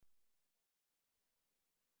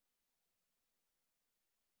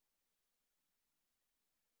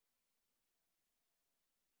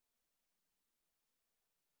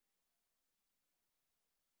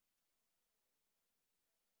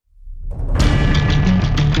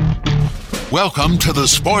Welcome to the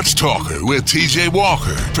Sports Talker with TJ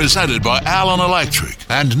Walker, presented by Allen Electric.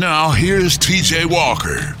 And now here's TJ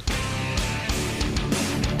Walker.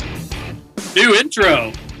 New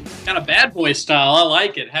intro. Kind of bad boy style. I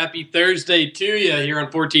like it. Happy Thursday to you here on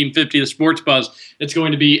 1450 The Sports Buzz. It's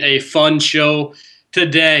going to be a fun show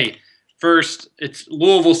today. First, it's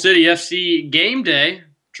Louisville City FC game day.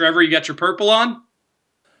 Trevor, you got your purple on?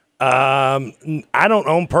 I don't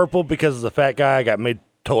own purple because as a fat guy, I got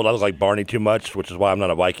told I look like Barney too much, which is why I'm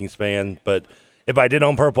not a Vikings fan. But if I did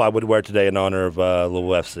own purple, I would wear it today in honor of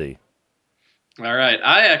Louisville FC. All right.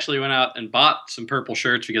 I actually went out and bought some purple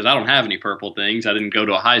shirts because I don't have any purple things. I didn't go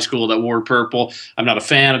to a high school that wore purple. I'm not a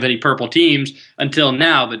fan of any purple teams until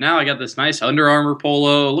now. But now I got this nice Under Armour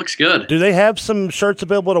polo. It looks good. Do they have some shirts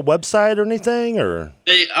available at a website or anything? Or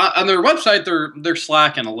they on their website, they're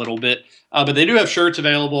slacking a little bit. But they do have shirts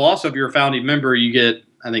available. Also, if you're a founding member, you get,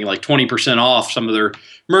 I think, like 20% off some of their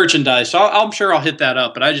merchandise. So I'm sure I'll hit that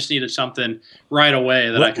up. But I just needed something right away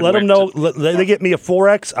that I can let them know. They get me a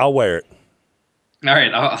 4X, I'll wear it. All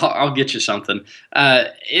right, I'll get you something.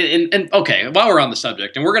 And okay, while we're on the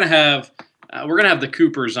subject, and we're gonna have the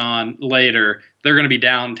Coopers on later. They're gonna be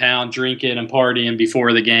downtown drinking and partying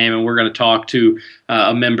before the game, and we're gonna talk to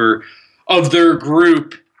a member of their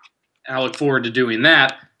group. I look forward to doing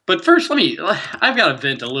that. But first, I've got to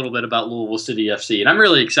vent a little bit about Louisville City FC, and I'm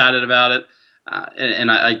really excited about it.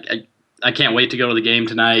 And I can't wait to go to the game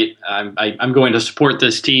tonight. I'm going to support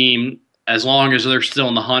this team. As long as they're still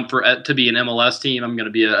in the hunt to be an MLS team, I'm going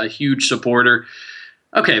to be a huge supporter.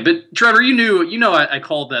 Okay, but Trevor, I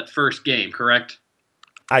called that first game, correct?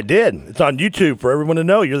 I did. It's on YouTube for everyone to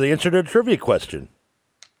know. You're the answer to a trivia question.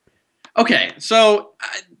 Okay, so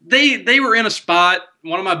they were in a spot.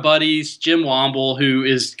 One of my buddies, Jim Womble, who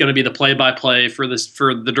is going to be the play-by-play for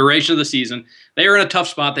the duration of the season, they were in a tough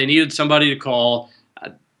spot. They needed somebody to call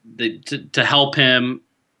to help him.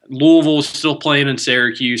 Louisville's still playing in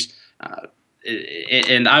Syracuse.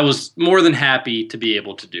 And I was more than happy to be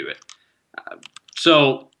able to do it.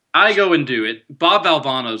 So I go and do it. Bob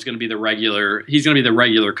Valvano is going to be the regular. He's going to be the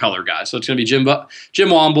regular color guy. So it's going to be Jim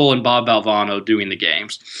Womble and Bob Valvano doing the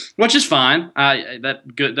games, which is fine.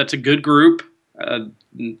 That's a good group.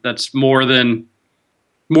 That's more than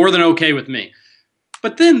okay with me.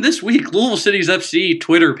 But then this week, Louisville City's FC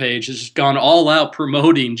Twitter page has gone all out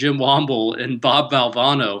promoting Jim Womble and Bob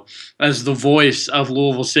Valvano as the voice of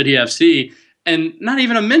Louisville City FC, and not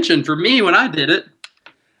even a mention for me when I did it.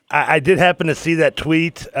 I did happen to see that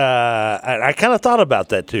tweet. I kind of thought about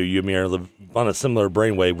that too. You, Amir, live on a similar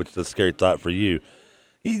brainwave, which is a scary thought for you.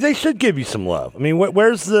 They should give you some love. I mean,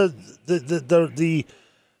 where's the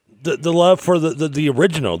love for the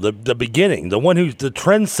original, the beginning, the one who's the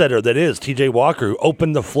trendsetter that is TJ Walker, who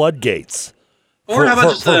opened the floodgates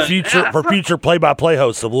for future play-by-play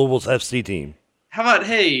hosts of Louisville's FC team. How about,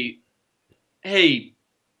 hey,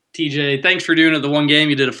 TJ, thanks for doing it the one game.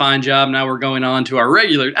 You did a fine job. Now we're going on to our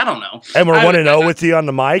regular. I don't know. And we're 1-0 with you on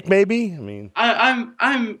the mic, maybe. I mean,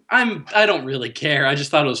 I don't really care. I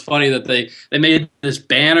just thought it was funny that they made this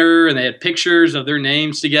banner and they had pictures of their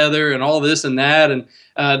names together and all this and that. And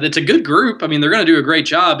it's a good group. I mean, they're going to do a great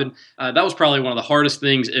job. And that was probably one of the hardest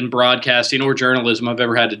things in broadcasting or journalism I've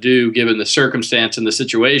ever had to do, given the circumstance and the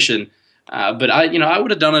situation. But I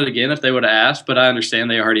would have done it again if they would have asked. But I understand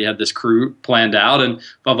they already had this crew planned out, and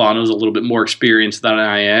Valvano's a little bit more experienced than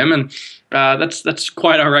I am, and that's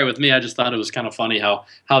quite all right with me. I just thought it was kind of funny how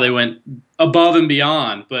they went above and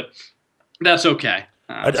beyond, but that's okay.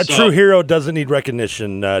 A true hero doesn't need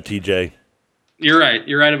recognition, TJ. You're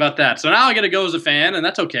right about that. So now I got to go as a fan, and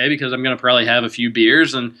that's okay because I'm going to probably have a few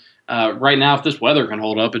beers. And right now, if this weather can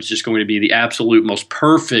hold up, it's just going to be the absolute most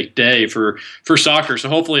perfect day for soccer. So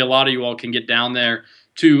hopefully a lot of you all can get down there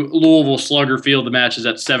to Louisville Slugger Field. The match is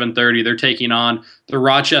at 7:30. They're taking on the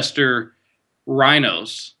Rochester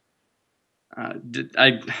Rhinos.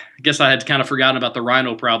 I guess I had kind of forgotten about the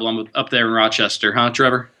rhino problem up there in Rochester, huh,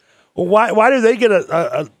 Trevor? Well, why do they get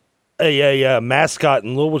a mascot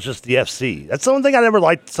and Louisville's just the FC? That's the one thing I never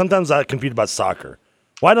liked. Sometimes I confused about soccer.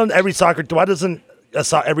 Why doesn't every soccer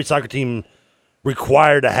team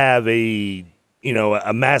require to have a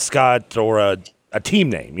mascot or a team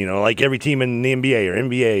name? Like every team in the NBA or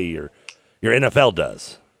NBA or your NFL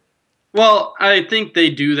does. Well, I think they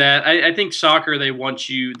do that. I think soccer, they want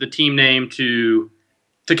the team name to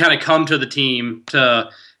kind of come to the team.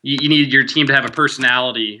 You need your team to have a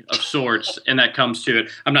personality of sorts, and that comes to it.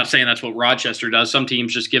 I'm not saying that's what Rochester does. Some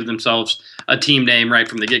teams just give themselves a team name right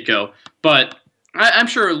from the get-go. But I'm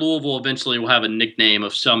sure Louisville eventually will have a nickname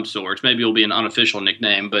of some sort. Maybe it'll be an unofficial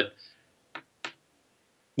nickname, but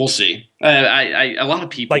We'll see. A lot of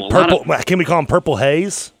people Like purple. Can we call him Purple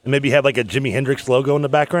Haze? And maybe have like a Jimi Hendrix logo in the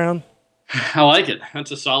background? I like it.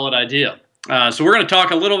 That's a solid idea. So we're going to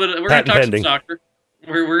talk a little bit. We're going to talk some soccer.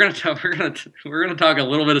 We're going to talk a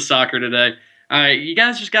little bit of soccer today. You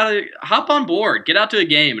guys just got to hop on board. Get out to a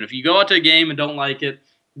game, and if you go out to a game and don't like it,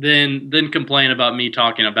 then complain about me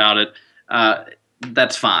talking about it.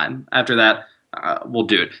 That's fine. After that, we'll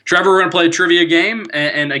do it. Trevor, we're going to play a trivia game,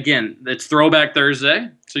 and again, it's Throwback Thursday,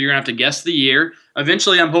 so you're going to have to guess the year.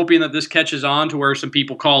 Eventually, I'm hoping that this catches on to where some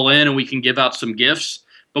people call in and we can give out some gifts.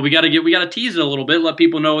 But we got to tease it a little bit, let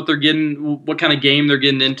people know what they're getting, what kind of game they're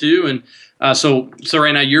getting into, and so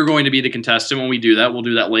right now you're going to be the contestant when we do that. We'll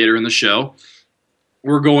do that later in the show.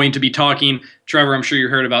 We're going to be talking, Trevor. I'm sure you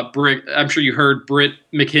heard about Britt. I'm sure you heard Britt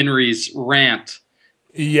McHenry's rant.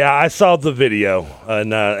 Yeah, I saw the video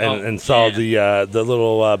and saw the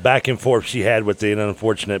little back and forth she had with the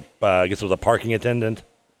unfortunate. I guess it was a parking attendant.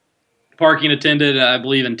 I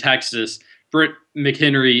believe in Texas. Britt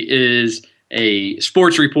McHenry is a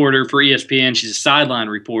sports reporter for ESPN. She's a sideline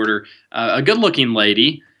reporter, a good-looking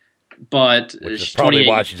lady, but which is probably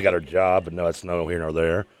why she's got her job. But no, it's no here nor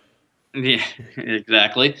there. Yeah,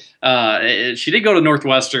 exactly. She did go to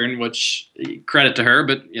Northwestern, which credit to her,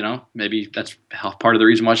 but maybe that's part of the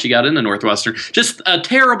reason why she got into Northwestern. Just a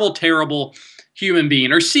terrible, terrible human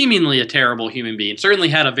being, or seemingly a terrible human being. Certainly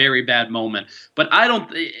had a very bad moment, but I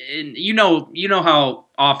don't. You know how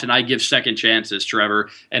often I give second chances, Trevor,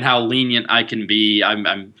 and how lenient I can be.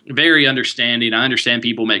 I'm very understanding. I understand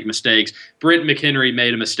people make mistakes. Britt McHenry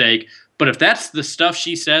made a mistake, but if that's the stuff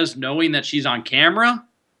she says, knowing that she's on camera,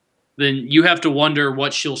 then you have to wonder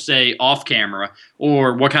what she'll say off camera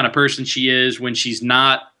or what kind of person she is when she's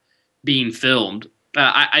not being filmed.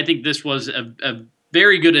 I think this was a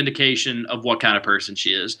very good indication of what kind of person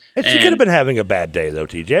she is. And she could have been having a bad day, though,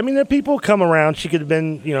 TJ. I mean, the people come around. She could have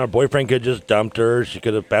been, her boyfriend could have just dumped her. She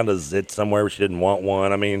could have found a zit somewhere where she didn't want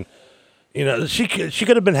one. I mean, she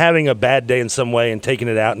could have been having a bad day in some way and taken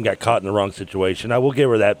it out and got caught in the wrong situation. I will give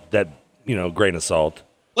her that grain of salt.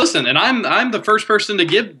 Listen, and I'm the first person to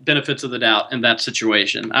give benefits of the doubt in that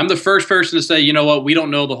situation. I'm the first person to say, you know what, we don't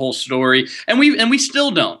know the whole story, and we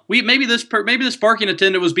still don't. Maybe this parking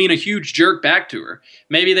attendant was being a huge jerk back to her.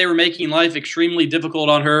 Maybe they were making life extremely difficult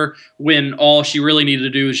on her when all she really needed to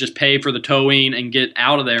do was just pay for the towing and get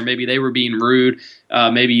out of there. Maybe they were being rude.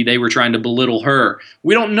 Maybe they were trying to belittle her.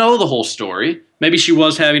 We don't know the whole story. Maybe she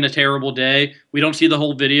was having a terrible day. We don't see the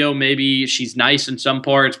whole video. Maybe she's nice in some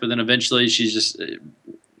parts, but then eventually she's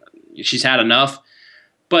had enough.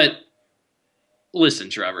 But listen,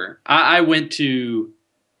 Trevor, I went to,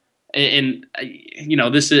 and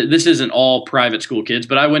this isn't all private school kids,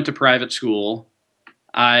 but I went to private school.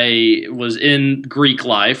 I was in Greek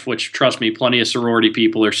life, which, trust me, plenty of sorority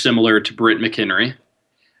people are similar to Britt McHenry.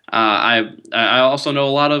 I also know a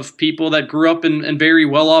lot of people that grew up in very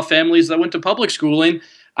well-off families that went to public schooling.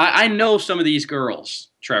 I know some of these girls,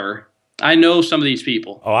 Trevor. I know some of these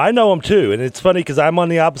people. Oh, I know them too. And it's funny because I'm on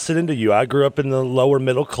the opposite end of you. I grew up in the lower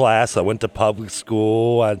middle class. I went to public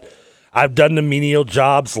school. I've done the menial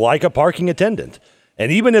jobs like a parking attendant.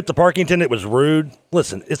 And even if the parking attendant was rude,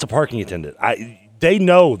 listen, it's a parking attendant. They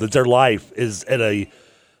know that their life is at a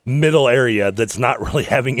middle area that's not really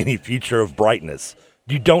having any future of brightness.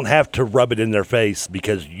 You don't have to rub it in their face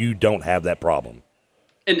because you don't have that problem.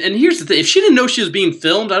 And here's the thing. If she didn't know she was being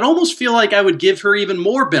filmed, I'd almost feel like I would give her even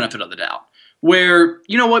more benefit of the doubt. Where,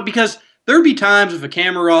 you know what, because there'd be times if a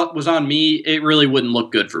camera was on me, it really wouldn't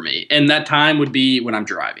look good for me. And that time would be when I'm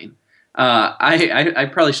driving. I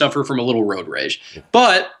probably suffer from a little road rage.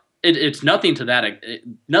 But it's nothing to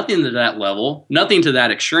that level, nothing to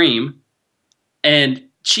that extreme. And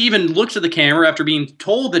she even looks at the camera after being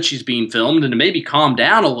told that she's being filmed and to maybe calm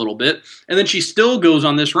down a little bit. And then she still goes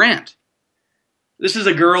on this rant. This is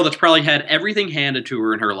a girl that's probably had everything handed to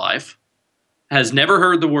her in her life, has never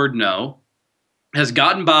heard the word no, has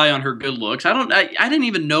gotten by on her good looks. I didn't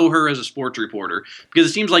even know her as a sports reporter because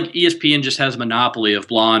it seems like ESPN just has a monopoly of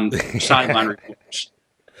blonde sideline reporters.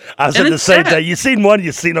 I said the same thing. You've seen one,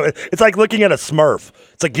 you've seen them. It's like looking at a Smurf.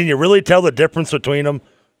 It's like, can you really tell the difference between them?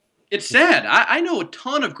 It's sad. I know a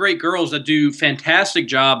ton of great girls that do fantastic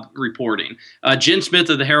job reporting. Jen Smith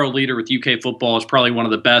of the Herald Leader with UK Football is probably one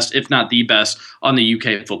of the best, if not the best, on the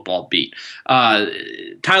UK football beat.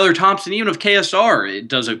 Tyler Thompson, even of KSR,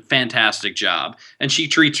 does a fantastic job, and she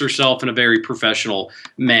treats herself in a very professional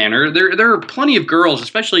manner. There are plenty of girls,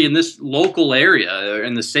 especially in this local area,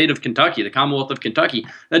 in the state of Kentucky, the Commonwealth of Kentucky,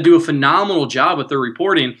 that do a phenomenal job with their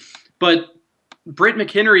reporting, but Britt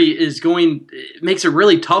McHenry makes it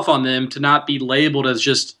really tough on them to not be labeled as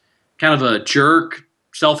just kind of a jerk,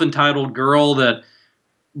 self-entitled girl that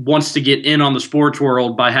wants to get in on the sports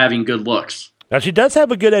world by having good looks. Now, she does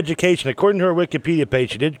have a good education. According to her Wikipedia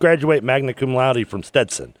page, she did graduate magna cum laude from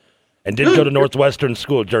Stetson and did go to Northwestern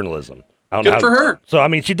School of Journalism. I don't know Good for her. So, I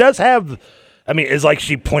mean, she does have, I mean, it's like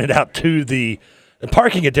she pointed out to the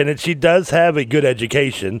parking attendant, she does have a good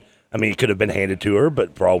education. I mean, it could have been handed to her,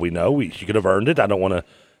 but for all we know, she could have earned it. I don't want to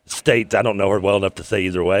state, I don't know her well enough to say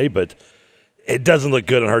either way, but it doesn't look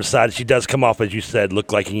good on her side. She does come off, as you said,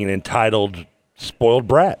 look like an entitled, spoiled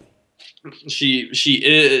brat.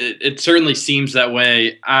 It certainly seems that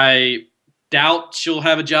way. I doubt she'll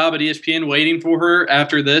have a job at ESPN waiting for her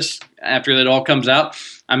after this, after it all comes out.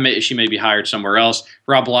 She may be hired somewhere else.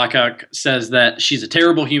 Rob Blackhawk says that she's a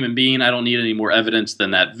terrible human being. I don't need any more evidence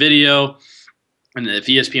than that video. And if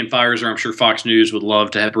ESPN fires her, I'm sure Fox News would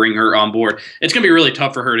love to bring her on board. It's going to be really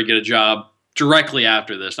tough for her to get a job directly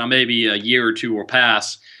after this. Now, maybe a year or two will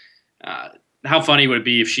pass. How funny would it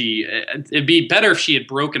be if it'd be better if she had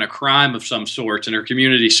broken a crime of some sort and her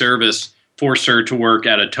community service forced her to work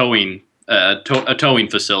at a towing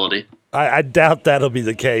facility. I doubt that'll be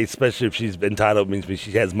the case, especially if she's entitled, means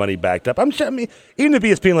she has money backed up. I'm sure, I mean, even if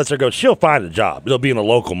ESPN lets her go, she'll find a job. It'll be in a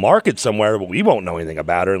local market somewhere, but we won't know anything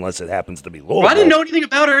about her unless it happens to be Louisville. Well, I didn't know anything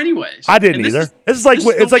about her anyways. I didn't either. It's like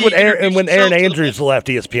when Aaron Andrews left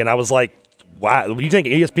ESPN, I was like, wow, you think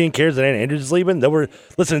ESPN cares that Aaron Andrews is leaving?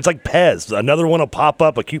 Listen, it's like Pez. Another one will pop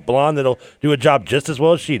up, a cute blonde that'll do a job just as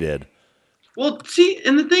well as she did. Well, see,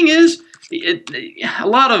 and the thing is, a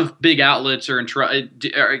lot of big outlets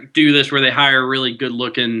do this where they hire really good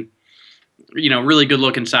looking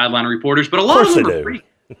sideline reporters, but a lot of them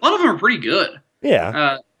are pretty good.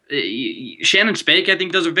 Yeah. Shannon Spake, I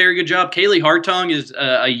think, does a very good job. Kaylee Hartung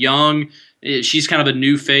is she's kind of a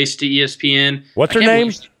new face to ESPN. What's her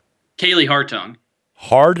name? Kaylee Hartung.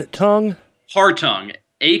 Hartung? Hartung.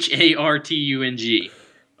 Hartung.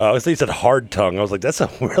 I think you said hard tongue. I was like, that's a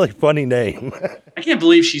really funny name. I can't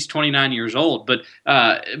believe she's 29 years old, but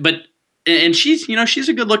she's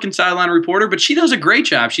a good looking sideline reporter, but she does a great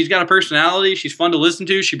job. She's got a personality. She's fun to listen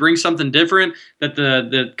to. She brings something different that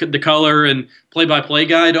the color and play-by-play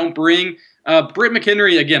guy don't bring. Britt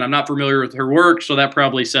McHenry, again, I'm not familiar with her work, so that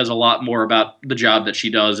probably says a lot more about the job that she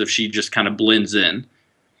does if she just kind of blends in.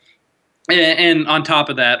 And on top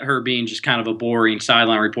of that, her being just kind of a boring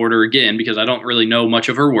sideline reporter, again, because I don't really know much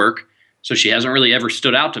of her work, so she hasn't really ever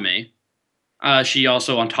stood out to me. She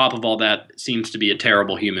also, on top of all that, seems to be a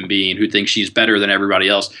terrible human being who thinks she's better than everybody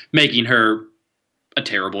else, making her a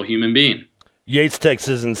terrible human being. Yates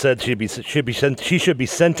texted and said she should be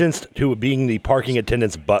sentenced to being the parking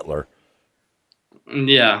attendant's butler.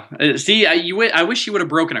 Yeah. See, I wish she would have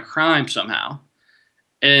broken a crime somehow.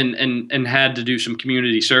 And had to do some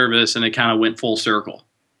community service, and it kind of went full circle.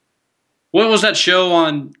 What was that show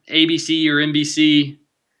on ABC or NBC?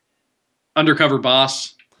 Undercover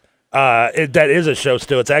Boss? That is a show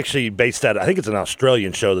still. It's actually based out, I think it's an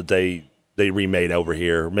Australian show that they remade over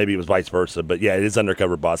here. Maybe it was vice versa, but yeah, it is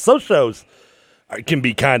Undercover Boss. Those shows can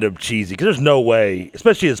be kind of cheesy because there's no way,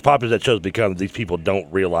 especially as popular as that show's become, these people don't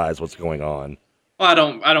realize what's going on. Well, I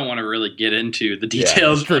don't want to really get into the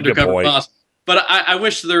details of Undercover Boss. But I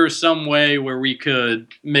wish there was some way where we could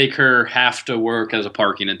make her have to work as a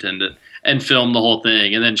parking attendant and film the whole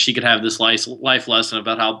thing. And then she could have this life lesson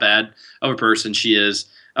about how bad of a person she is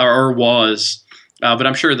or was. But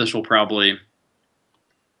I'm sure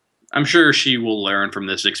she will learn from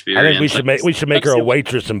this experience. I think we should make her a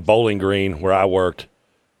waitress in Bowling Green where I worked.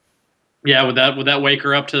 Yeah, would that wake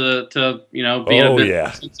her up to being a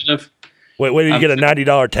bit sensitive? Wait till you get a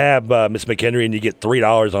 $90 tab, Miss McHenry, and you get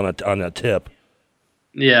 $3 on a tip.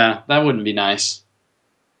 Yeah, that wouldn't be nice.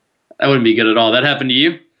 That wouldn't be good at all. That happened to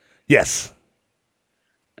you? Yes.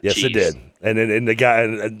 Yes, Jeez. It did. And the guy.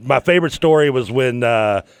 And my favorite story was when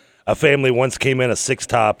a family once came in a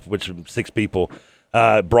 6-top, which 6 people,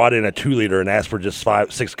 brought in a 2-liter and asked for just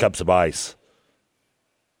 6 cups of ice.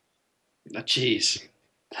 Jeez.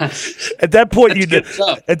 At that point,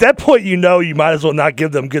 you might as well not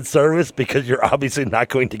give them good service because you're obviously not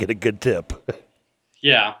going to get a good tip.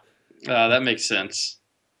 Yeah, that makes sense.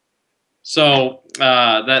 So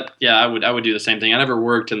I would do the same thing. I never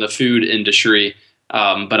worked in the food industry,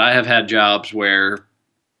 but I have had jobs where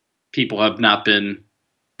people have not been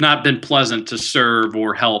pleasant to serve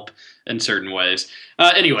or help in certain ways.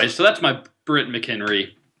 Anyway, so that's my Britt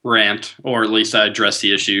McHenry rant, or at least I addressed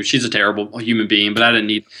the issue. She's a terrible human being, but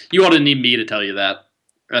you all didn't need me to tell you that.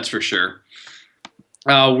 That's for sure.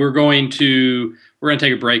 We're going to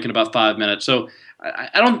take a break in about 5 minutes. So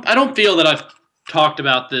I don't feel that I've talked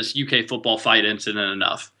about this UK football fight incident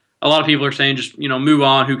enough. A lot of people are saying just move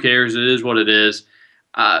on. Who cares? It is what it is.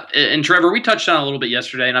 And Trevor, we touched on it a little bit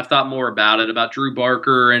yesterday, and I've thought more about it, about Drew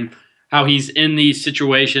Barker and how he's in these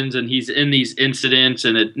situations and he's in these incidents,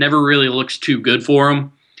 and it never really looks too good for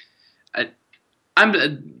him.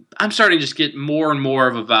 I'm starting to just get more and more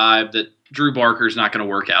of a vibe that Drew Barker is not going to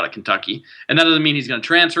work out at Kentucky. And that doesn't mean he's going to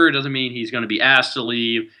transfer. It doesn't mean he's going to be asked to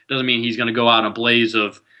leave. It doesn't mean he's going to go out in a blaze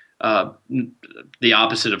of the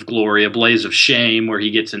opposite of glory, a blaze of shame where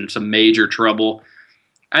he gets in some major trouble.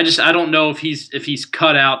 I don't know if he's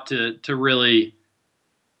cut out to really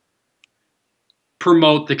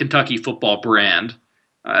promote the Kentucky football brand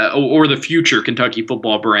or the future Kentucky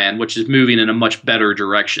football brand, which is moving in a much better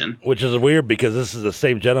direction. Which is weird because this is the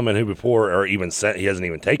same gentleman who before, or even he hasn't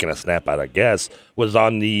even taken a snap out, I guess, was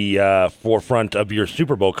on the forefront of your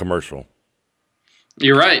Super Bowl commercial.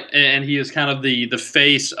 You're right, and he is kind of the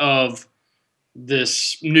face of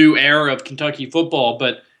this new era of Kentucky football.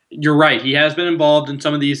 But you're right, he has been involved in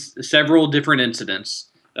some of these several different incidents.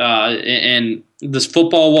 And this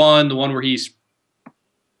football one, the one where he's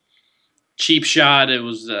cheap shot, it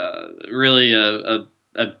was really a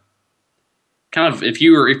kind of, if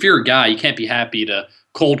you're a guy, you can't be happy to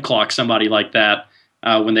cold clock somebody like that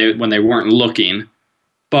when they weren't looking.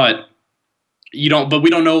 But we don't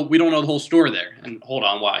know the whole story there. And hold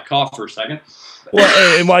on, while I cough for a second.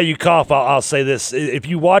 Well, and while you cough, I'll say this: if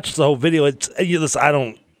you watch the whole video, I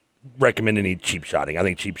don't recommend any cheap shotting. I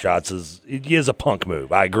think cheap shots is a punk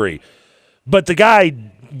move. I agree, but the guy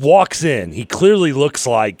walks in. He clearly looks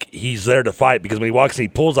like he's there to fight because when he walks in, he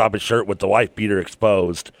pulls off his shirt with the wife beater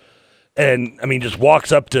exposed, and just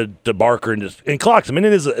walks up to Barker and clocks him. And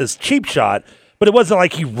it is a cheap shot, but it wasn't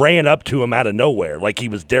like he ran up to him out of nowhere, like he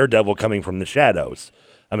was Daredevil coming from the shadows.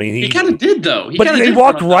 He kind of did, though. He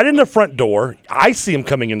walked right in the front door. I see him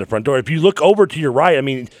coming in the front door. If you look over to your right,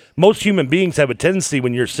 most human beings have a tendency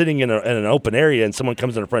when you're sitting in an open area and someone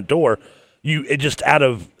comes in the front door, it just out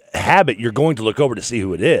of habit, you're going to look over to see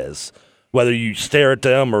who it is. Whether you stare at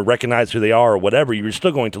them or recognize who they are or whatever, you're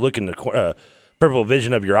still going to look in the peripheral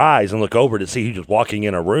vision of your eyes and look over to see who's just walking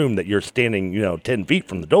in a room that you're standing, 10 feet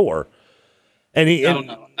from the door. And I don't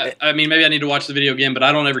know. Maybe I need to watch the video again, but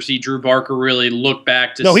I don't ever see Drew Barker really look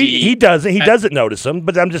back to see. No, he doesn't. He doesn't notice him,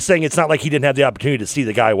 but I'm just saying it's not like he didn't have the opportunity to see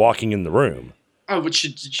the guy walking in the room. Oh, but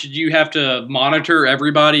should you have to monitor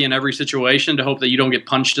everybody in every situation to hope that you don't get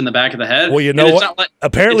punched in the back of the head? Well, you know what?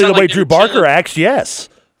 Apparently the way Drew Barker acts, yes.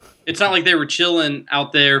 It's not like they were chilling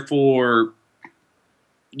out there for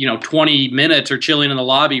 20 minutes or chilling in the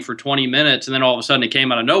lobby for 20 minutes, and then all of a sudden it came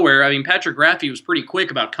out of nowhere. Patrick Raffi was pretty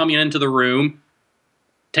quick about coming into the room,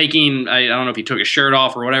 taking, I don't know if he took his shirt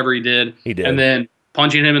off or whatever he did. He did. And then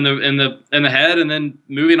punching him in the head and then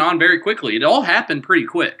moving on very quickly. It all happened pretty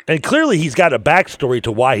quick. And clearly he's got a backstory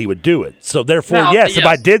to why he would do it. So therefore, yes,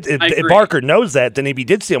 if Barker knows that, then if he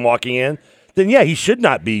did see him walking in, then yeah, he should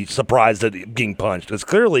not be surprised at getting punched. Because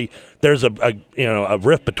clearly there's a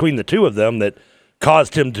rift between the two of them that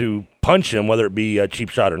caused him to punch him, whether it be a cheap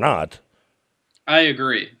shot or not. I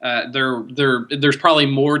agree. There's probably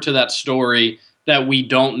more to that story that we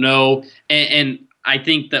don't know. And I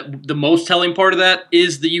think that the most telling part of that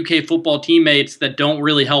is the UK football teammates that don't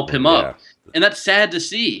really help him up. And that's sad to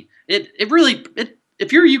see. It really,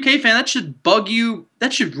 if you're a UK fan, that should bug you.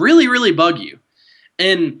 That should really, really bug you.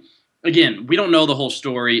 And again, we don't know the whole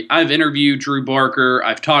story. I've interviewed Drew Barker.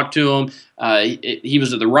 I've talked to him. He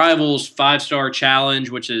was at the Rivals 5-Star Challenge,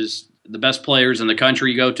 which is the best players in the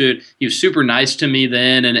country you go to. He was super nice to me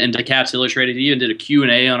then and to Cats Illustrated. He even did a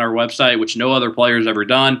Q&A on our website, which no other player's ever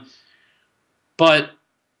done. But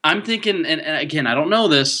I'm thinking, and again, I don't know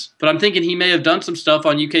this, but I'm thinking he may have done some stuff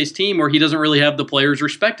on UK's team where he doesn't really have the players'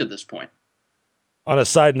 respect at this point. On a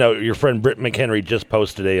side note, your friend Britt McHenry just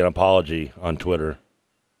posted an apology on Twitter.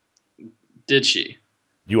 Did she?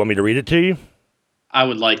 Do you want me to read it to you? I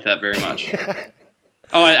would like that very much.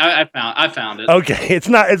 Oh, I found it. Okay, it's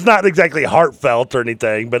not exactly heartfelt or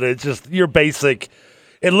anything, but it's just your basic.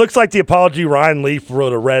 It looks like the apology Ryan Leaf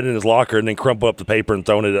wrote a red in his locker and then crumpled up the paper and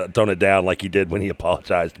thrown it down like he did when he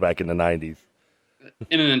apologized back in the 90s.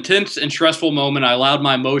 In an intense and stressful moment, I allowed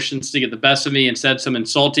my emotions to get the best of me and said some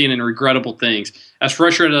insulting and regrettable things. As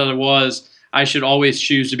frustrated as I was, I should always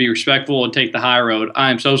choose to be respectful and take the high road.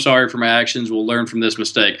 I am so sorry for my actions. We'll learn from this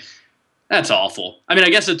mistake. That's awful. I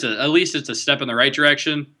guess at least it's a step in the right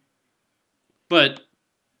direction, but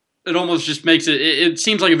it almost just makes it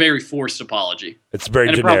seems like a very forced apology. It's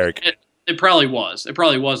very generic. It probably was. It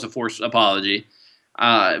probably was a forced apology,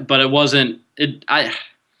 but it wasn't.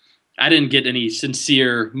 I didn't get any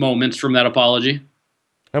sincere moments from that apology.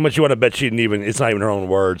 How much you want to bet she didn't even? It's not even her own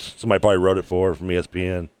words. Somebody probably wrote it for her from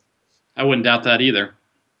ESPN. I wouldn't doubt that either.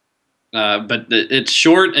 But it's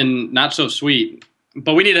short and not so sweet.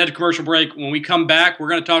 But we need to head to commercial break. When we come back, we're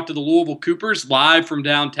going to talk to the Louisville Coopers live from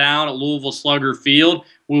downtown at Louisville Slugger Field.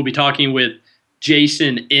 We'll be talking with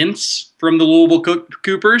Jason Ince from the Louisville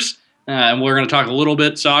Coopers, and we're going to talk a little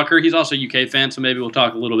bit soccer. He's also a UK fan, so maybe we'll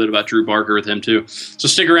talk a little bit about Drew Barker with him too. So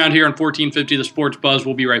stick around here on 1450 The Sports Buzz.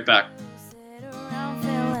 We'll be right back. Sit around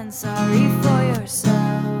feeling sorry for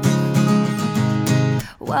yourself.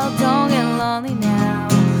 Well, don't get lonely now.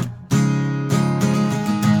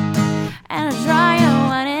 And I dry your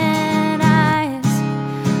wanted eyes.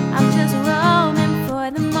 I'm just roaming for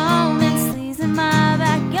the moment, sleaze in my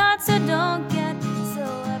backyard, so don't get so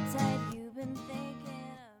uptight. You've been thinking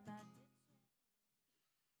about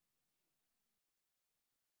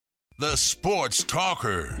The Sports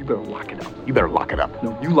Talker. You better lock it up. You better lock it up.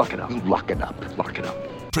 No, you lock it up. You lock it up. Lock it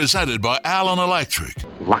up. Presented by Allen Electric.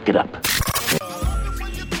 Lock it up.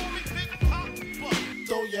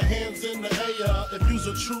 Throw your hands in the air if you's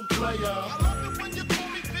a true player.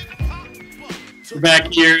 We're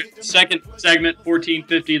back here, second segment,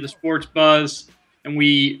 1450 The Sports Buzz, and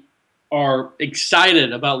we are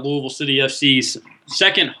excited about Louisville City FC's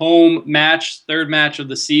second home match, third match of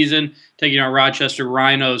the season, taking on Rochester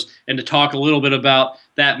Rhinos. And to talk a little bit about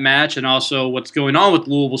that match and also what's going on with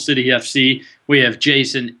Louisville City FC, we have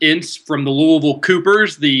Jason Ince from the Louisville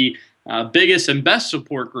Coopers, the biggest and best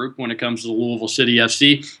support group when it comes to the Louisville City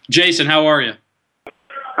FC. Jason, how are you?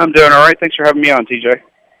 I'm doing all right. Thanks for having me on, TJ.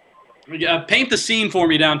 Paint the scene for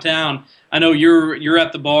me downtown. I know you're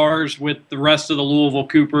at the bars with the rest of the Louisville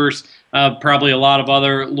Coopers, probably a lot of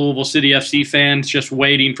other Louisville City FC fans just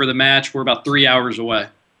waiting for the match. We're about 3 hours away.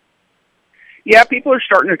 Yeah, people are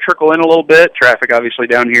starting to trickle in a little bit. Traffic, obviously,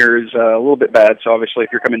 down here is a little bit bad, so obviously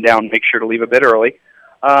if you're coming down, make sure to leave a bit early.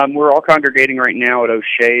 We're all congregating right now at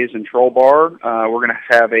O'Shea's and Troll Bar. We're going to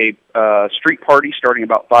have a street party starting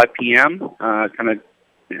about 5 p.m., kind of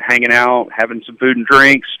hanging out, having some food and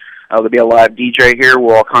drinks. There'll be a live DJ here.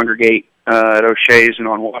 We'll all congregate at O'Shea's and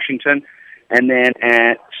on Washington. And then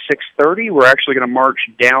at 6:30, we're actually going to march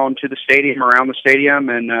down to the stadium, around the stadium,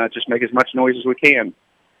 and just make as much noise as we can.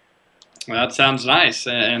 Well, that sounds nice,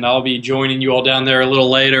 and I'll be joining you all down there a little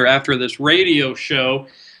later after this radio show.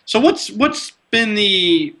 So what's been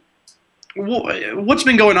going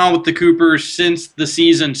on with the Coopers since the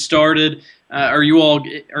season started? Are you all,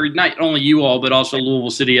 or not only you all, but also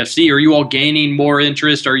Louisville City FC, are you all gaining more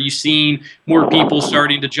interest? Are you seeing more people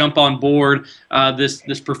starting to jump on board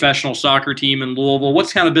this professional soccer team in Louisville?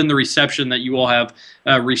 What's kind of been the reception that you all have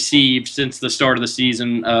received since the start of the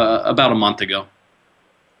season about a month ago?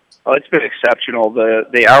 Oh, it's been exceptional.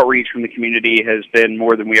 The outreach from the community has been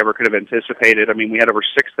more than we ever could have anticipated. I mean, we had over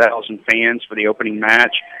 6,000 fans for the opening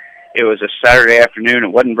match. It was a Saturday afternoon.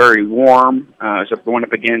 It wasn't very warm. It was going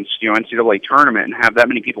up against NCAA tournament, and have that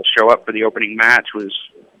many people show up for the opening match was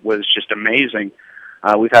just amazing.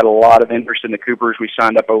 We've had a lot of interest in the Coopers. We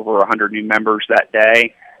signed up over 100 new members that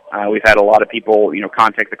day. We've had a lot of people,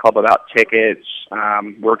 contact the club about tickets.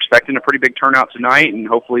 We're expecting a pretty big turnout tonight, and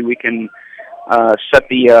hopefully we can set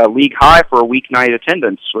the league high for a weeknight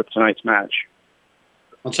attendance with tonight's match.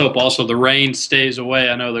 Let's hope also the rain stays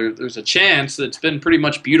away. I know there's a chance. It's been pretty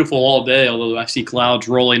much beautiful all day, although I see clouds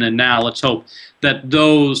rolling in now. Let's hope that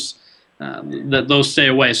those stay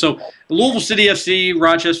away. So Louisville City FC,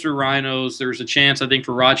 Rochester Rhinos, there's a chance, I think,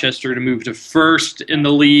 for Rochester to move to first in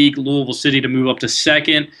the league, Louisville City to move up to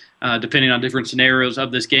second, depending on different scenarios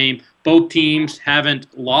of this game. Both teams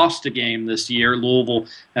haven't lost a game this year. Louisville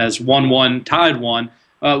has won one, tied one.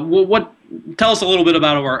 Tell us a little bit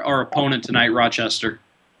about our opponent tonight, Rochester.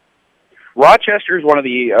 Rochester is one of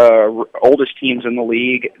the oldest teams in the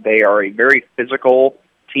league. They are a very physical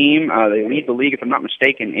team. They lead the league, if I'm not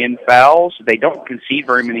mistaken, in fouls. They don't concede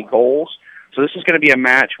very many goals. So this is going to be a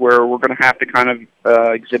match where we're going to have to kind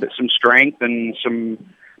of exhibit some strength and some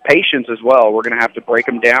patience as well. We're going to have to break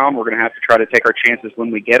them down. We're going to have to try to take our chances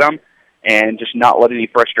when we get them and just not let any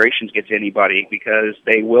frustrations get to anybody, because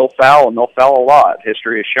they will foul, and they'll foul a lot.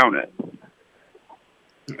 History has shown it.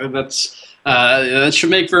 That should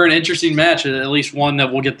make for an interesting match, at least one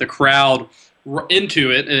that will get the crowd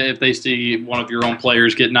into it. If they see one of your own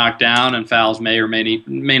players get knocked down and fouls may or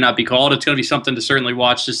may not be called, it's going to be something to certainly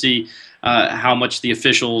watch to see how much the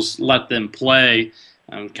officials let them play,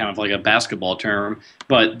 kind of like a basketball term,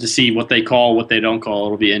 but to see what they call, what they don't call.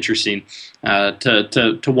 It'll be interesting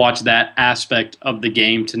to watch that aspect of the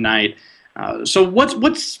game tonight. So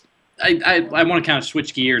I want to kind of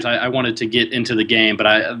switch gears. I wanted to get into the game,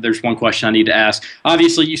 but there's one question I need to ask.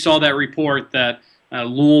 Obviously, you saw that report that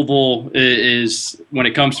Louisville is, when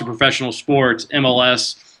it comes to professional sports,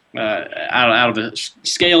 MLS, out of a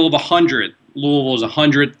scale of 100, Louisville is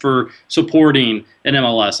 100 for supporting an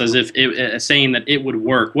MLS, as if saying that it would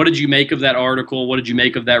work. What did you make of that article? What did you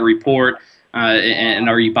make of that report? And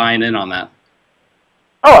are you buying in on that?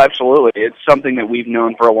 Oh, absolutely. It's something that we've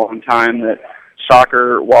known for a long time, that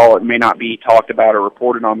soccer, while it may not be talked about or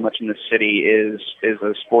reported on much in the city, is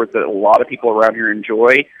a sport that a lot of people around here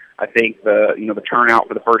enjoy. I think the turnout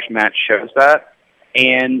for the first match shows that.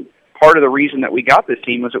 And part of the reason that we got this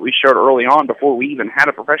team was that we showed early on, before we even had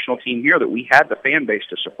a professional team here, that we had the fan base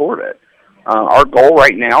to support it. Our goal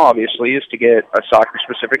right now, obviously, is to get a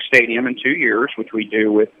soccer-specific stadium in 2 years, which we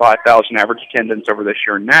do with 5,000 average attendance over this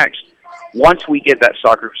year and next. Once we get that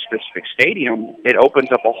soccer-specific stadium, it opens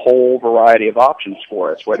up a whole variety of options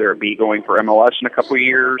for us, whether it be going for MLS in a couple of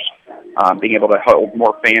years, being able to hold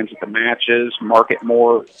more fans at the matches, market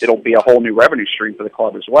more. It'll be a whole new revenue stream for the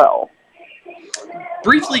club as well.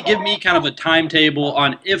 Briefly give me kind of a timetable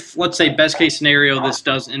on if, let's say, best case scenario, this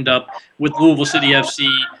does end up with Louisville City FC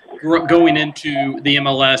going into the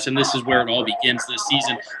MLS, and this is where it all begins this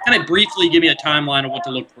season. Kind of briefly give me a timeline of what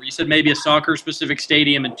to look for. You said maybe a soccer-specific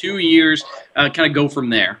stadium in 2 years. Kind of go from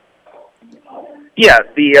there. Yeah,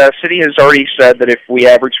 the city has already said that if we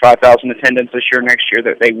average 5,000 attendance this year, next year,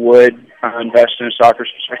 that they would invest in a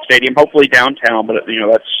soccer-specific stadium, hopefully downtown, but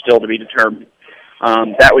that's still to be determined.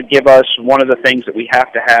 That would give us one of the things that we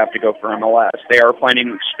have to go for MLS. They are planning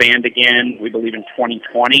to expand again, we believe, in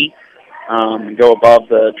 2020, and go above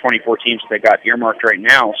the 24 teams that they got earmarked right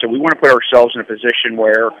now. So we want to put ourselves in a position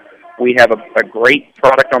where we have a great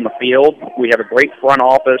product on the field. We have a great front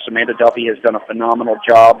office. Amanda Duffy has done a phenomenal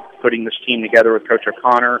job putting this team together with Coach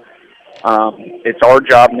O'Connor. It's our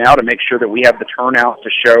job now to make sure that we have the turnout to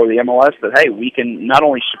show the MLS that, hey, we can not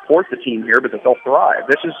only support the team here, but that they'll thrive.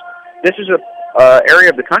 This is a area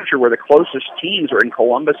of the country where the closest teams are in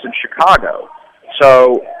Columbus and Chicago.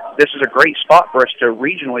 So this is a great spot for us to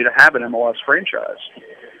regionally to have an MLS franchise.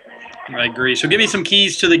 I agree. So give me some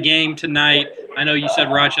keys to the game tonight. I know you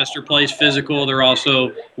said Rochester plays physical. They're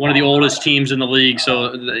also one of the oldest teams in the league,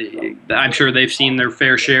 so I'm sure they've seen their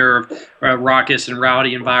fair share of raucous and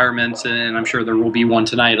rowdy environments, and I'm sure there will be one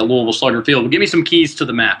tonight at Louisville Slugger Field. But give me some keys to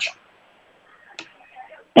the match.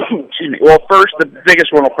 Excuse me. Well, first, the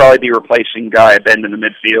biggest one will probably be replacing Guy Bend in the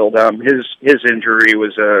midfield. His injury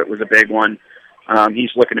was a big one.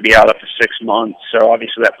 He's looking to be out up to 6 months, so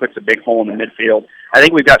obviously that puts a big hole in the midfield. I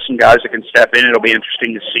think we've got some guys that can step in. It'll be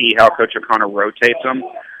interesting to see how Coach O'Connor rotates them.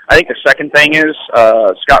 I think the second thing is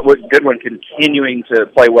Scott Goodwin continuing to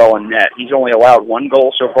play well in net. He's only allowed 1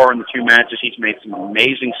 goal so far in the 2 matches. He's made some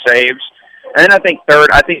amazing saves. And then I think third,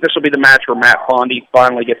 I think this will be the match where Matt Fondy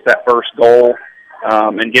finally gets that first goal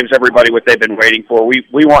and gives everybody what they've been waiting for.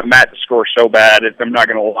 We want Matt to score so bad. I'm not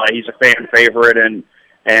going to lie. He's a fan favorite, and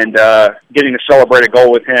getting to celebrate a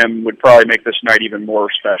goal with him would probably make this night even more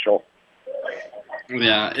special.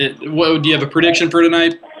 Yeah. Do you have a prediction for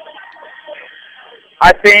tonight?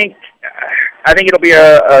 I think it'll be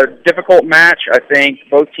a difficult match. I think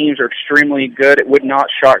both teams are extremely good. It would not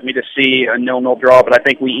shock me to see a 0-0 draw, but I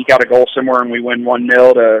think we eke out a goal somewhere and we win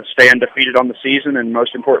 1-0 to stay undefeated on the season and,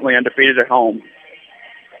 most importantly, undefeated at home.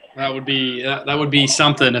 That would be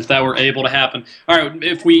something if that were able to happen. All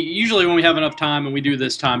right, usually when we have enough time, and we do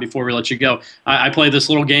this time before we let you go, I play this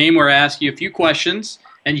little game where I ask you a few questions,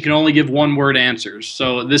 and you can only give one-word answers.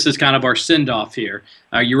 So this is kind of our send-off here.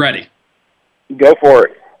 Are you ready? Go for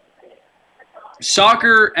it.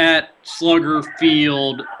 Soccer at Slugger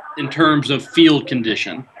Field in terms of field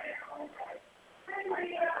condition.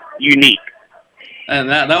 Unique. And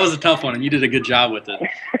that was a tough one, and you did a good job with it.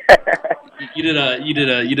 You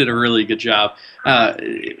did a really good job.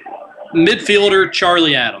 Midfielder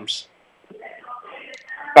Charlie Adams.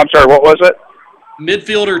 I'm sorry, what was it?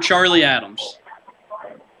 Midfielder Charlie Adams.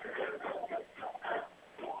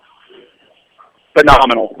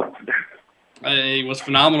 Phenomenal. He was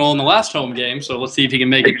phenomenal in the last home game, so let's see if he can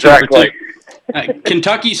make it exactly. 2 for 2.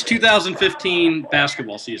 Kentucky's 2015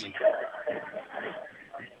 basketball season.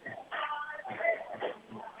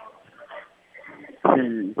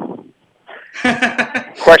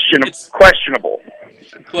 Questionable.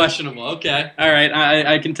 Questionable. Okay. All right.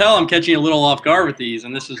 I can tell I'm catching you a little off guard with these,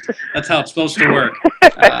 and that's how it's supposed to work.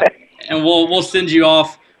 And we'll send you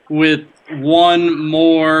off with one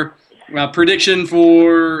more prediction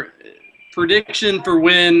for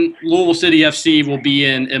when Louisville City FC will be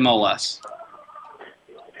in MLS.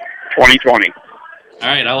 2020. All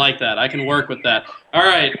right, I like that. I can work with that. All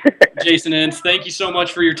right, Jason Ince, thank you so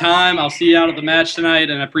much for your time. I'll see you out at the match tonight,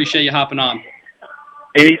 and I appreciate you hopping on.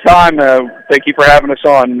 Anytime. Thank you for having us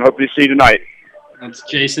on. Hope to see you tonight. That's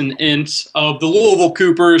Jason Ince of the Louisville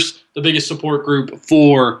Coopers, the biggest support group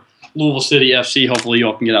for Louisville City FC. Hopefully, you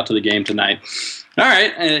all can get out to the game tonight. All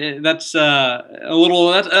right, that's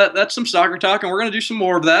that's some soccer talk, and we're gonna do some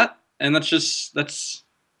more of that. And that's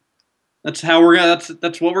how we're gonna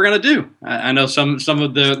that's what we're gonna do. I know some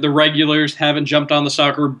of the regulars haven't jumped on the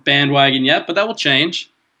soccer bandwagon yet, but that will change.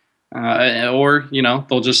 Or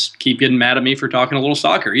they'll just keep getting mad at me for talking a little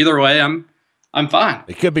soccer. Either way, I'm fine.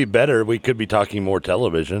 It could be better. We could be talking more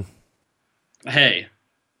television. Hey,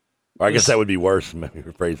 or I guess that would be worse. Let me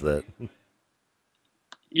rephrase that.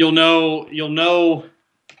 You'll know you know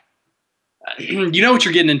what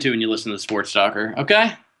you're getting into when you listen to Sports Talker.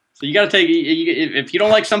 Okay. So you got to take, if you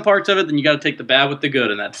don't like some parts of it, then you got to take the bad with the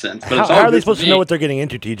good in that sense. But how are they supposed to know what they're getting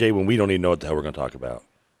into, TJ, when we don't even know what the hell we're going to talk about?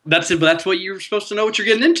 That's it. But that's what you're supposed to know what you're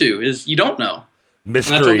getting into, is you don't know.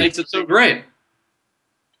 Mystery. And that's what makes it so great.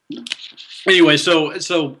 Anyway,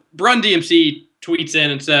 so Brun DMC tweets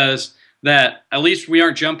in and says that at least we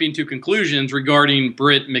aren't jumping to conclusions regarding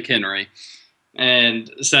Britt McHenry,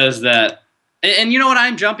 and says that, and you know what,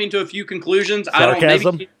 I'm jumping to a few conclusions.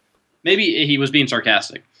 Sarcasm? Maybe he was being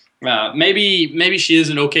sarcastic. Maybe she is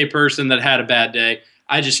an okay person that had a bad day.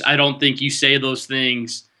 I don't think you say those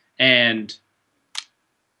things and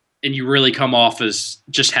you really come off as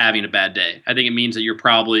just having a bad day. I think it means that you're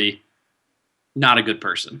probably not a good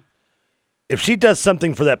person. If she does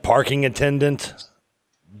something for that parking attendant,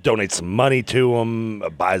 donates some money to him,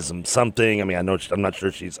 buys him something. I mean, I'm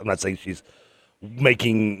not saying she's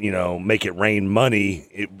making, make it rain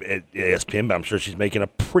money at ESPN, but I'm sure she's making a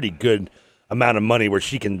pretty good amount of money where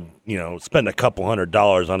she can, spend a couple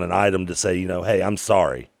 $100 on an item to say, hey, I'm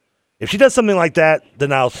sorry. If she does something like that,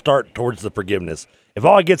 then I'll start towards the forgiveness. If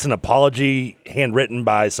all I get's an apology handwritten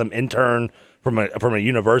by some intern from a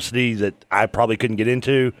university that I probably couldn't get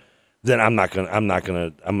into, then I'm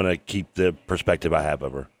gonna keep the perspective I have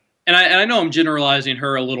of her. And I know I'm generalizing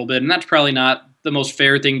her a little bit, and that's probably not the most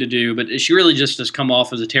fair thing to do, but she really just has come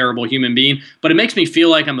off as a terrible human being. But it makes me feel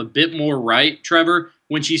like I'm a bit more right, Trevor,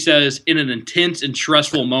 when she says in an intense and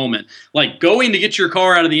stressful moment. Like, going to get your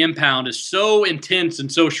car out of the impound is so intense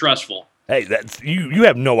and so stressful. Hey, that's you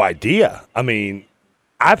have no idea. I mean,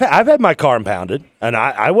 I've had my car impounded, and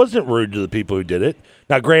I wasn't rude to the people who did it.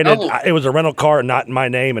 Now, granted, it was a rental car and not in my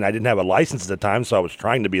name, and I didn't have a license at the time, so I was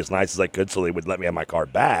trying to be as nice as I could so they would let me have my car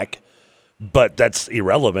back. But that's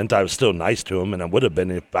irrelevant. I was still nice to them, and I would have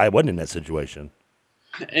been if I wasn't in that situation.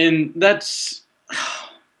 And that's,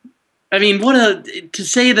 I mean, to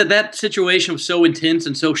say that situation was so intense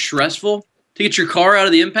and so stressful, to get your car out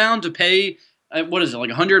of the impound, to pay, what is it, like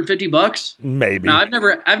 $150? Maybe. Now, I've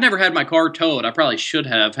never had my car towed. I probably should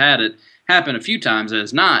have had it happen a few times, and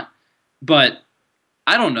it's not. But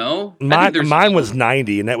I don't know. Mine was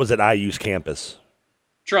 $90, and that was at IU's campus.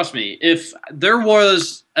 Trust me, if there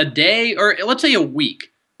was a day, or let's say a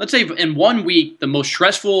week, let's say in 1 week, the most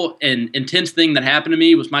stressful and intense thing that happened to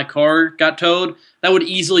me was my car got towed, that would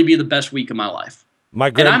easily be the best week of my life.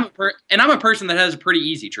 And I'm a person that has it pretty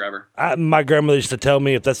easy, Trevor. My grandmother used to tell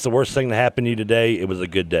me, if that's the worst thing that happened to you today, it was a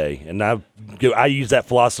good day. And I use that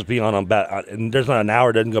philosophy and there's not an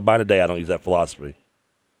hour that doesn't go by today I don't use that philosophy.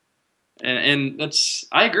 And that's,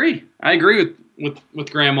 I agree. I agree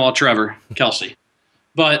with Grandma Trevor Kelsey.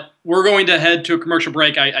 But we're going to head to a commercial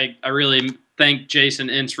break. I really thank Jason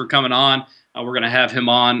Ince for coming on. We're going to have him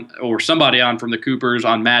on, or somebody on from the Coopers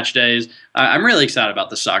on match days. I'm really excited about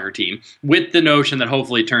the soccer team, with the notion that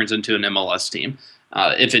hopefully it turns into an MLS team.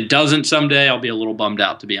 If it doesn't someday, I'll be a little bummed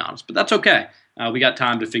out, to be honest. But that's okay. We got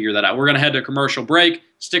time to figure that out. We're going to head to a commercial break.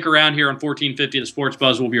 Stick around here on 1450 The Sports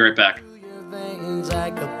Buzz. We'll be right back.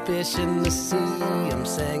 Like a fish in the sea, I'm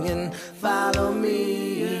singing, follow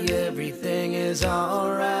me, everything is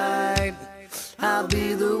alright. I'll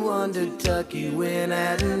be the one to tuck you in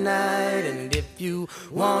at night, and if you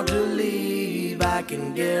want to leave, I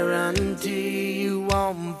can guarantee you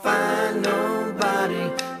won't find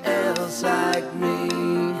nobody else like me.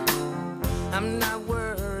 I'm not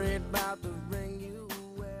worried about the ring you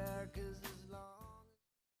wear, 'cause as long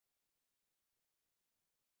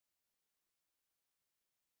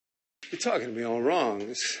You're talking to me all wrong.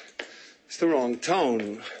 It's the wrong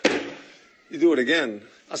tone. You do it again,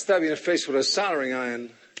 I'll stab you in the face with a soldering iron.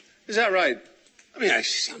 Is that right? Let me ask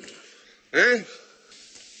you something. Eh?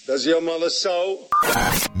 Does your mother sew?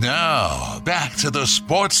 Now, back to the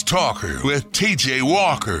Sports Talker with TJ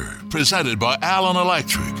Walker, presented by Allen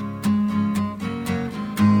Electric.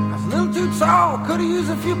 I was a little too tall, could have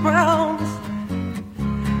used a few pounds.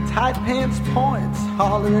 Tight pants points,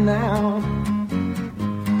 hollering out.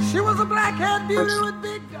 She was a black-haired beauty with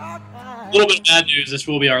big dark eyes. A little bit of bad news. This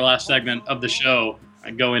will be our last segment of the show,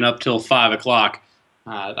 going up till 5 o'clock.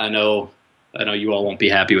 I know you all won't be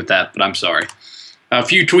happy with that, but I'm sorry. a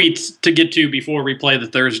few tweets to get to before we play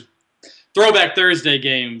the Throwback Thursday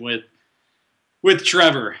game with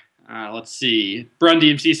Trevor. Let's see. Brun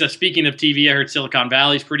DMC says, speaking of TV, I heard Silicon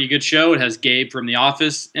Valley's a pretty good show. It has Gabe from The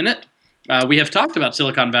Office in it. We have talked about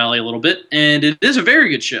Silicon Valley a little bit, and it is a very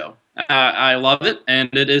good show. I love it, and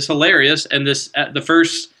it is hilarious. And the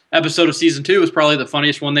first episode of season 2 is probably the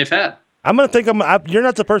funniest one they've had. I'm going to think you're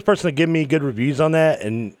not the first person to give me good reviews on that,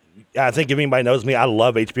 and I think if anybody knows me, I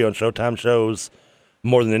love HBO and Showtime shows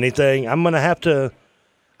more than anything. I'm going to have to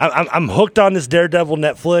I'm hooked on this Daredevil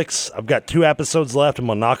Netflix. I've got 2 episodes left. I'm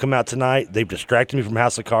going to knock them out tonight. They've distracted me from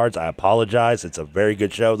House of Cards. I apologize. It's a very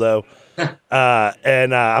good show, though.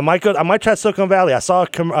 I might try Silicon Valley. I saw a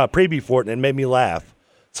preview for it, and it made me laugh.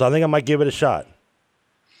 So I think I might give it a shot.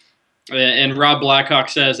 And Rob Blackhawk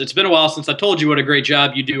says, it's been a while since I told you what a great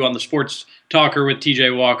job you do on the Sports Talker with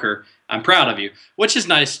TJ Walker. I'm proud of you, which is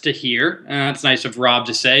nice to hear. It's nice of Rob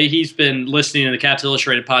to say. He's been listening to the Cats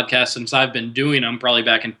Illustrated podcast since I've been doing them, probably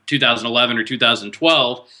back in 2011 or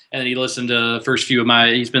 2012. And then he listened to the first few of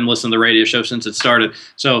he's been listening to the radio show since it started.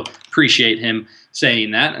 So appreciate him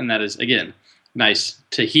saying that. And that is, again, nice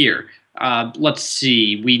to hear. Let's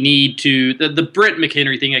see. We need to the Britt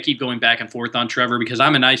McHenry thing. I keep going back and forth on Trevor because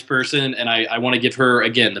I'm a nice person and I want to give her,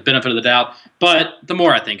 again, the benefit of the doubt. But the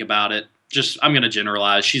more I think about it, I'm going to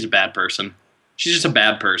generalize. She's a bad person. She's just a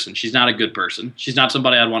bad person. She's not a good person. She's not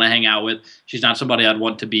somebody I'd want to hang out with. She's not somebody I'd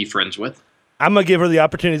want to be friends with. I'm going to give her the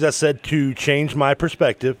opportunity, as I said, to change my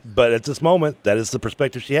perspective. But at this moment, that is the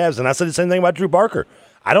perspective she has. And I said the same thing about Drew Barker.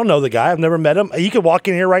 I don't know the guy. I've never met him. He could walk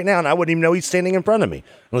in here right now, and I wouldn't even know he's standing in front of me.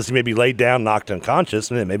 Unless he maybe laid down, knocked unconscious,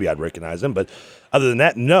 and then maybe I'd recognize him. But other than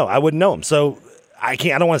that, no, I wouldn't know him. So I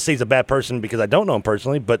don't want to say he's a bad person because I don't know him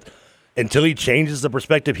personally. But until he changes the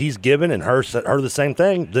perspective he's given and her the same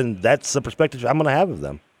thing, then that's the perspective I'm going to have of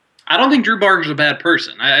them. I don't think Drew Barker's a bad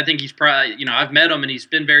person. I think he's probably, I've met him and he's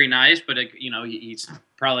been very nice, but he's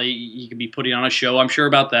probably, he could be putting on a show. I'm sure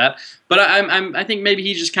about that. But I think maybe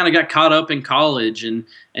he just kind of got caught up in college and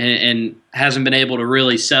hasn't been able to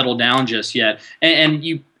really settle down just yet. And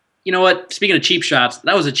you know what? Speaking of cheap shots,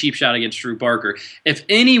 that was a cheap shot against Drew Barker. If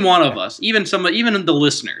any one of us, even the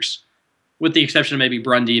listeners, with the exception of maybe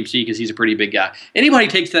Brun DMC because he's a pretty big guy. Anybody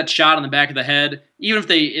takes that shot in the back of the head, even if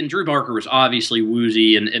and Drew Barker was obviously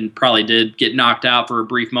woozy and probably did get knocked out for a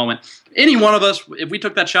brief moment. Any one of us, if we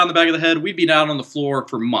took that shot in the back of the head, we'd be down on the floor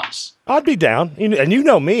for months. I'd be down. And you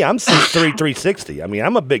know me, I'm 6'3", 360. I mean,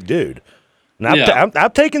 I'm a big dude. And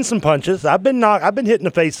I've taken some punches. I've been hit in the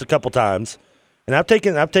face a couple times. And I've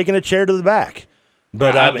taken a chair to the back.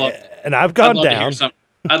 But I've gone down.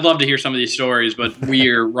 I'd love to hear some of these stories, but we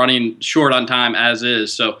are running short on time as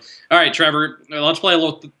is. So, all right, Trevor, let's play a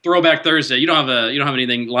little Throwback Thursday. You don't have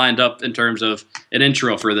anything lined up in terms of an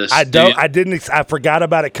intro for this. I don't. I didn't. I forgot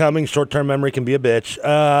about it coming. Short-term memory can be a bitch.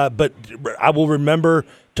 But I will remember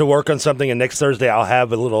to work on something, and next Thursday I'll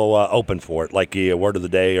have a little open for it, like a word of the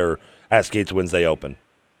day or Ask Gates Wednesday open.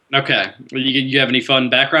 Okay. You have any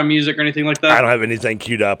fun background music or anything like that? I don't have anything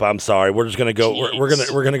queued up. I'm sorry. We're just gonna go.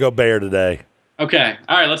 We're gonna go Bear today. Okay.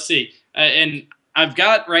 All right. Let's see. And I've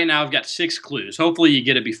got 6 clues. Hopefully you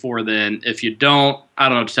get it before then. If you don't, I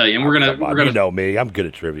don't know what to tell you. And we're gonna. You know me. I'm good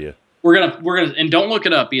at trivia. We're gonna and don't look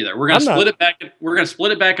it up either. We're gonna split it back. We're gonna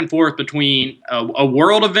split it back and forth between a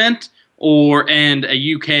world event and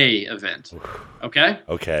a UK event. Okay.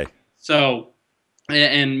 Okay. So,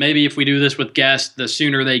 and maybe if we do this with guests, the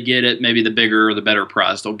sooner they get it, maybe the bigger or the better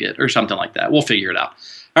prize they'll get, or something like that. We'll figure it out.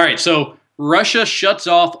 All right. So. Russia shuts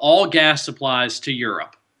off all gas supplies to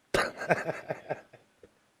Europe.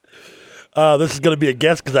 This is going to be a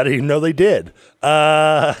guess because I didn't even know they did.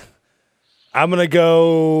 I'm going to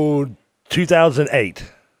go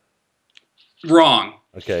 2008. Wrong.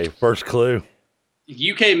 Okay, first clue.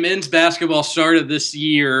 UK men's basketball started this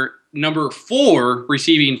year number 4,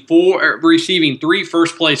 receiving 3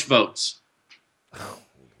 first place votes.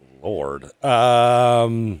 Lord.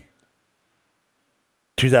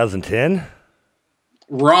 2010?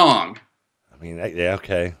 Wrong. I mean, yeah,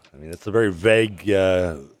 okay. I mean, it's a very vague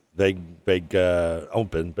open,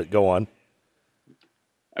 but go on.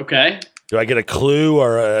 Okay. Do I get a clue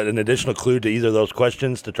or an additional clue to either of those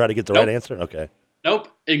questions to try to get the right answer? Okay. Nope.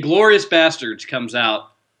 Inglourious Bastards comes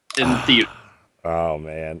out in the theater. Oh,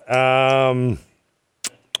 man.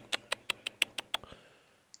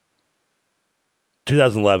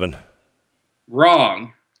 2011.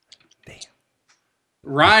 Wrong.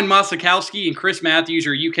 Ryan Mosikowski and Chris Matthews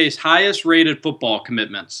are UK's highest-rated football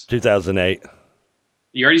commitments. 2008.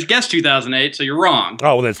 You already guessed 2008, so you're wrong.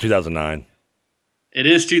 Oh, well, then it's 2009. It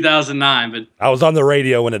is 2009, but... I was on the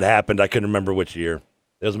radio when it happened. I couldn't remember which year.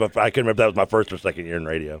 I couldn't remember if that was my first or second year in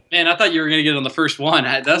radio. Man, I thought you were going to get on the first one.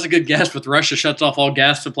 That's a good guess. With Russia shuts off all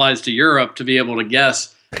gas supplies to Europe to be able to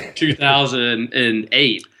guess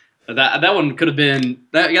 2008. That one could have been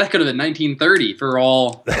that could have been 1930 for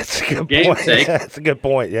all. That's a good game's point. sake. That's a good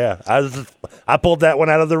point. Yeah, I pulled that one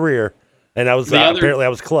out of the rear, and I was apparently I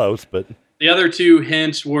was close, but the other two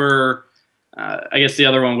hints were, I guess the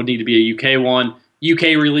other one would need to be a UK one.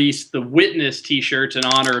 UK released the Witness T-shirts in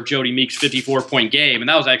honor of Jody Meeks' 54-point game, and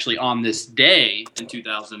that was actually on this day in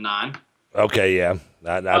 2009. Okay, yeah,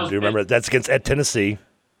 I do remember that's against at Tennessee.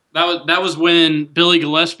 That was when Billy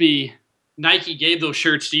Gillispie, Nike gave those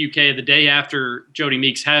shirts to UK the day after Jody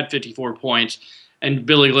Meeks had 54 points, and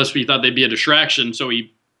Billy Gillispie thought they'd be a distraction, so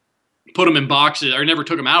he put them in boxes, or never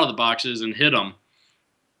took them out of the boxes and hid them.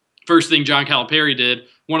 First thing John Calipari did,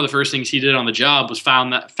 one of the first things he did on the job was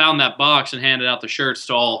found that box and handed out the shirts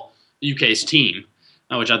to all UK's team,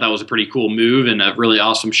 which I thought was a pretty cool move and a really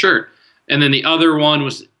awesome shirt. And then the other one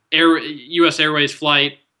was U.S. Airways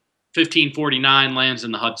Flight 1549 lands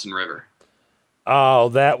in the Hudson River. Oh,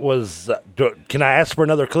 that was. Can I ask for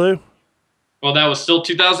another clue? Well, that was still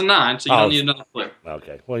 2009, so you don't need another clue.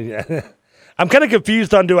 Okay. Well, yeah. I'm kind of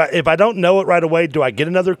confused on if I don't know it right away, do I get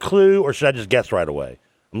another clue or should I just guess right away?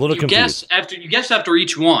 I'm a little confused. You guess after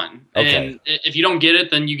each one, okay. And if you don't get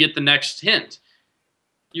it, then you get the next hint.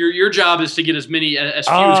 Your job is to get as few as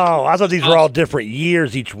I thought these were all different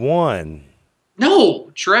years each one.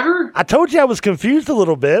 No, Trevor. I told you I was confused a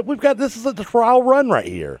little bit. This is a trial run right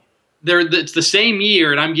here. It's the same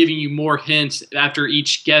year, and I'm giving you more hints after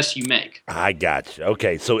each guess you make. I got you.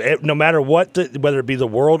 Okay, so no matter what, whether it be the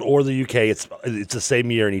world or the UK, it's the same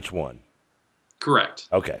year in each one. Correct.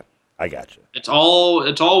 Okay, I got you. It's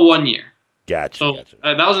all 1 year. Gotcha. So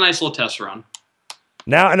that was a nice little test run.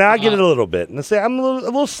 Now I get it a little bit, and I say I'm a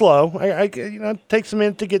little slow. It takes a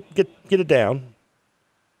minute to get it down.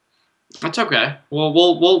 That's okay. Well,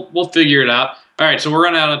 we'll figure it out. All right, so we're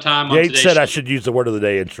running out of time. Yates said I should use the word of the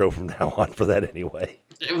day intro from now on for that anyway.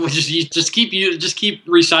 We'll just keep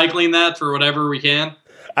recycling that for whatever we can.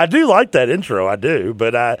 I do like that intro, I do,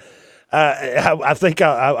 but I think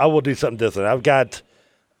I will do something different.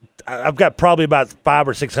 I've got probably about 500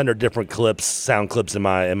 or 600 different sound clips in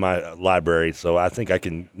my library, so I think I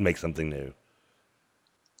can make something new.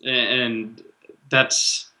 And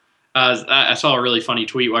that's. I saw a really funny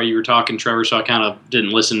tweet while you were talking, Trevor, so I kind of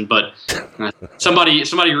didn't listen. But somebody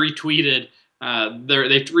retweeted.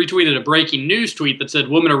 They retweeted a breaking news tweet that said,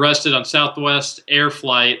 "Woman arrested on Southwest Air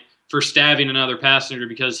flight for stabbing another passenger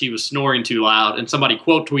because he was snoring too loud." And somebody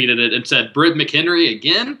quote tweeted it and said, "Britt McHenry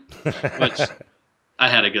again," which I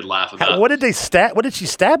had a good laugh about. What did she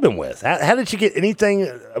stab him with? How did she get anything?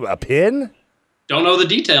 A pin? Don't know the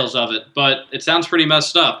details of it, but it sounds pretty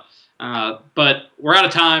messed up. But we're out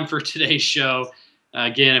of time for today's show.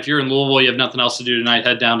 Again, if you're in Louisville, you have nothing else to do tonight,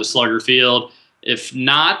 head down to Slugger Field. If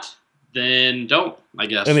not, then don't, I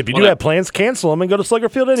guess. And if you do have plans, cancel them and go to Slugger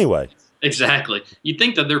Field anyway. Exactly. You'd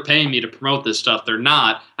think that they're paying me to promote this stuff. They're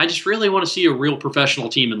not. I just really want to see a real professional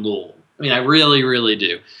team in Louisville. I mean, I really, really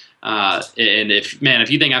do. And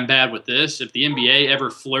if you think I'm bad with this, if the NBA ever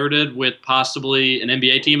flirted with possibly an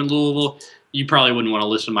NBA team in Louisville, you probably wouldn't want to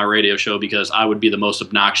listen to my radio show because I would be the most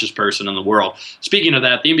obnoxious person in the world. Speaking of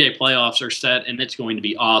that, the NBA playoffs are set, and it's going to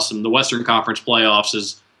be awesome. The Western Conference playoffs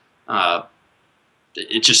is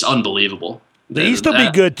it's just unbelible. The East will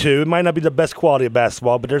be good, too. It might not be the best quality of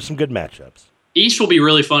basketball, but there's some good matchups. East will be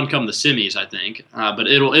really fun come the semis, I think. But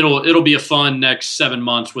it'll be a fun next 7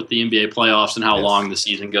 months with the NBA playoffs and how long the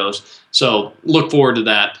season goes. So look forward to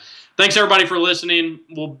that. Thanks, everybody, for listening.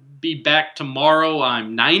 We'll be back tomorrow.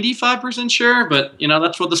 I'm 95% sure, but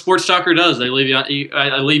that's what the sports talker does. They leave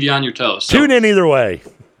you on your toes. So, tune in either way.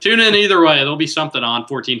 There'll be something on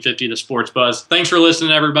 1450 The Sports Buzz. Thanks for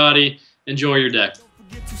listening, everybody. Enjoy your day.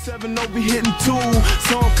 270 be hitting two.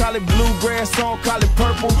 Some call it bluegrass, some call it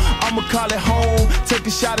purple. I'ma call it home. Take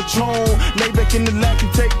a shot of Tron. Lay back in the lap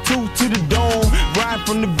and take two to the dome. Ride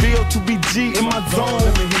from the Ville to BG in my zone.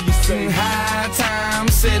 Let me hear you say high time,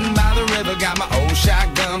 sitting by the river. Got my old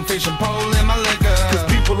shotgun, fishing pole in my liquor. Cause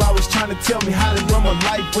people always trying to tell me how to run my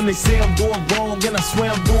life. When they say I'm doing wrong, and I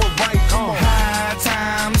swear I'm doing right. High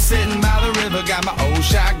time, sitting by the river. Got my old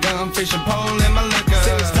shotgun, fishing pole in my liquor.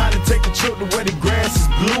 Say it's time to take a trip to where the grass is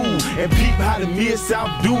blue and peep how the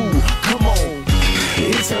Mid-South do. Come on.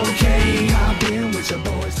 It's okay, I've been with your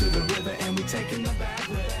boys to the river.